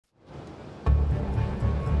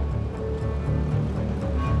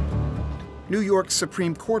New York's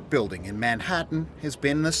Supreme Court building in Manhattan has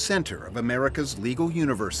been the center of America's legal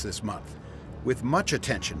universe this month, with much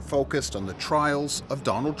attention focused on the trials of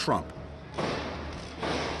Donald Trump.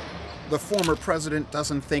 The former president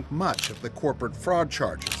doesn't think much of the corporate fraud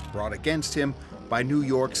charges brought against him by New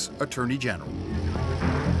York's Attorney General.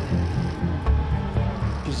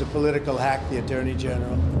 She's a political hack, the Attorney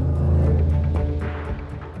General.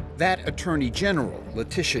 That Attorney General,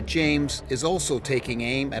 Letitia James, is also taking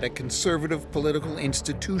aim at a conservative political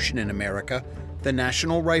institution in America, the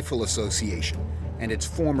National Rifle Association, and its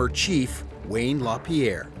former chief, Wayne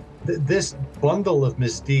LaPierre. This bundle of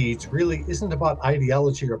misdeeds really isn't about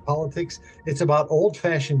ideology or politics. It's about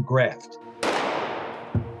old-fashioned graft.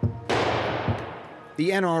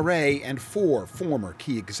 The NRA and 4 former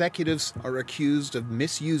key executives are accused of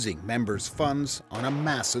misusing members' funds on a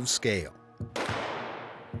massive scale.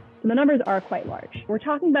 The numbers are quite large. We're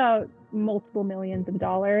talking about multiple millions of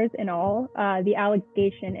dollars in all. The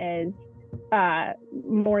allegation is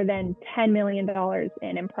more than $10 million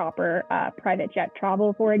in improper private jet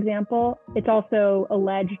travel, for example. It's also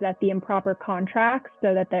alleged that the improper contracts,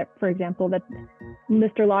 so that, for example, that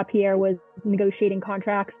Mr. LaPierre was negotiating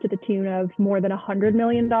contracts to the tune of more than $100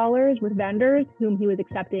 million with vendors whom he was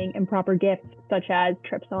accepting improper gifts, such as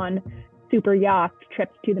trips on super yachts,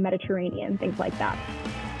 trips to the Mediterranean, things like that.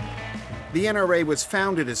 The NRA was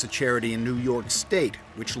founded as a charity in New York State,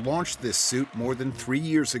 which launched this suit more than 3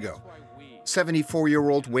 years ago.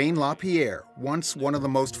 74-year-old Wayne LaPierre, once one of the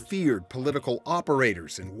most feared political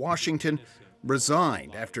operators in Washington,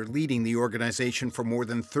 resigned after leading the organization for more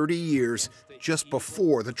than 30 years just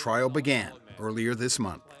before the trial began earlier this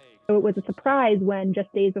month. So it was a surprise when just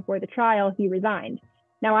days before the trial, he resigned.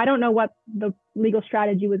 Now, I don't know what the legal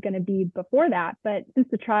strategy was going to be before that, but since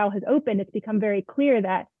the trial has opened, it's become very clear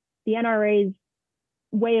that the NRA's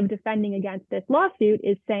way of defending against this lawsuit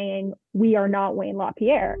is saying, we are not Wayne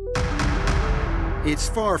LaPierre. It's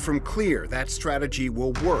far from clear that strategy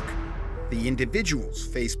will work. The individuals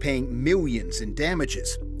face paying millions in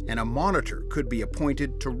damages, and a monitor could be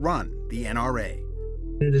appointed to run the NRA.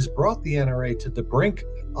 It has brought the NRA to the brink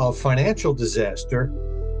of financial disaster.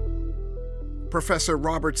 Professor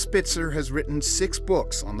Robert Spitzer has written 6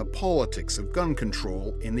 books on the politics of gun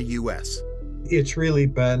control in the U.S. It's really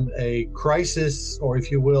been a crisis, or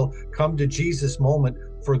if you will, come to Jesus moment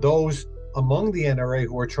for those among the NRA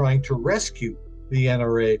who are trying to rescue the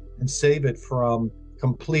NRA and save it from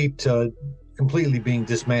completely being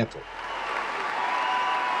dismantled.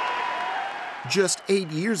 Just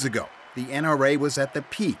 8 years ago, the NRA was at the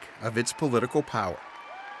peak of its political power.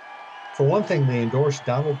 For one thing, they endorsed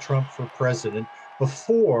Donald Trump for president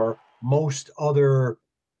before most other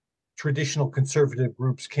traditional conservative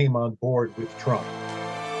groups came on board with Trump.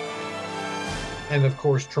 And of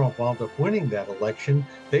course, Trump wound up winning that election.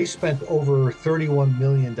 They spent over $31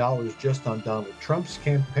 million just on Donald Trump's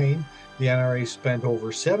campaign. The NRA spent over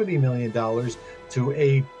 $70 million to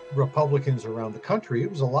aid Republicans around the country. It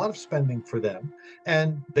was a lot of spending for them.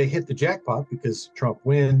 And they hit the jackpot because Trump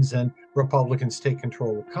wins and Republicans take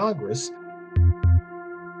control of Congress.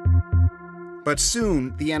 But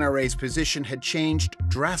soon, the NRA's position had changed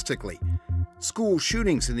drastically. School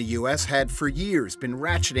shootings in the U.S. had for years been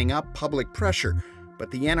ratcheting up public pressure,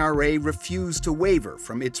 but the NRA refused to waver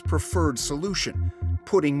from its preferred solution,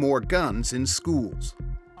 putting more guns in schools.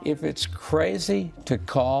 If it's crazy to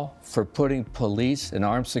call for putting police and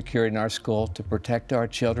armed security in our school to protect our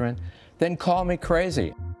children, then call me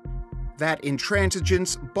crazy. That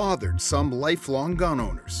intransigence bothered some lifelong gun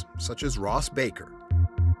owners, such as Ross Baker.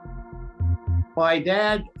 My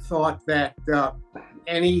dad thought that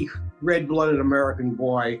any red-blooded American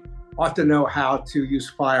boy ought to know how to use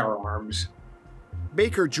firearms.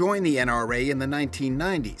 Baker joined the NRA in the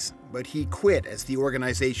 1990s, but he quit as the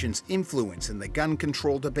organization's influence in the gun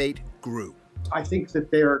control debate grew. I think that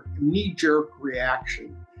their knee-jerk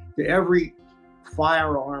reaction to every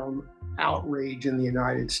firearm outrage in the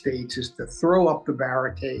United States is to throw up the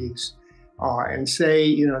barricades and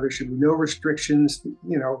say, there should be no restrictions,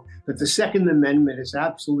 that the Second Amendment is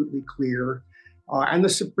absolutely clear. And the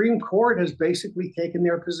Supreme Court has basically taken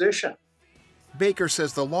their position. Baker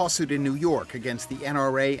says the lawsuit in New York against the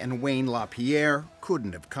NRA and Wayne LaPierre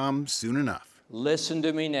couldn't have come soon enough. Listen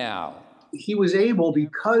to me now. He was able,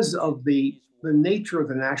 because of the nature of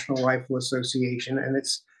the National Rifle Association and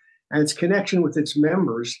its connection with its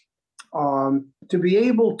members, to be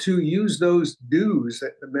able to use those dues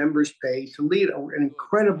that the members pay to lead an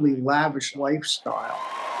incredibly lavish lifestyle.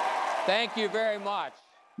 Thank you very much.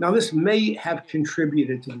 Now, this may have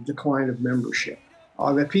contributed to the decline of membership,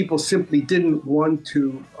 that people simply didn't want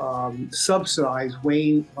to subsidize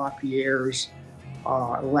Wayne LaPierre's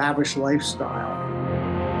lavish lifestyle.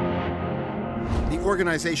 The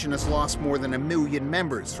organization has lost more than 1 million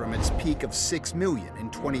members from its peak of 6 million in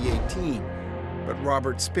 2018. But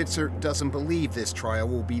Robert Spitzer doesn't believe this trial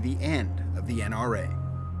will be the end of the NRA.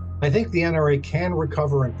 I think the NRA can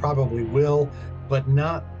recover and probably will, but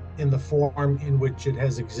not in the form in which it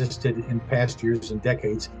has existed in past years and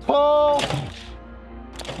decades. Paul!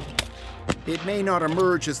 It may not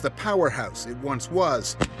emerge as the powerhouse it once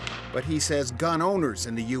was, but he says gun owners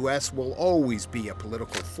in the U.S. will always be a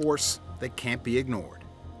political force that can't be ignored.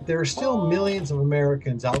 There are still millions of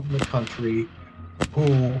Americans out in the country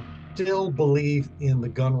who still believe in the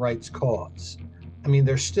gun rights cause. I mean,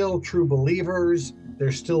 they're still true believers.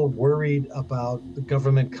 They're still worried about the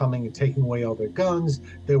government coming and taking away all their guns.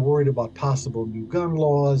 They're worried about possible new gun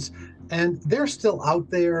laws, and they're still out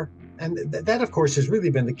there. And that, of course, has really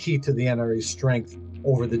been the key to the NRA's strength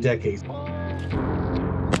over the decades.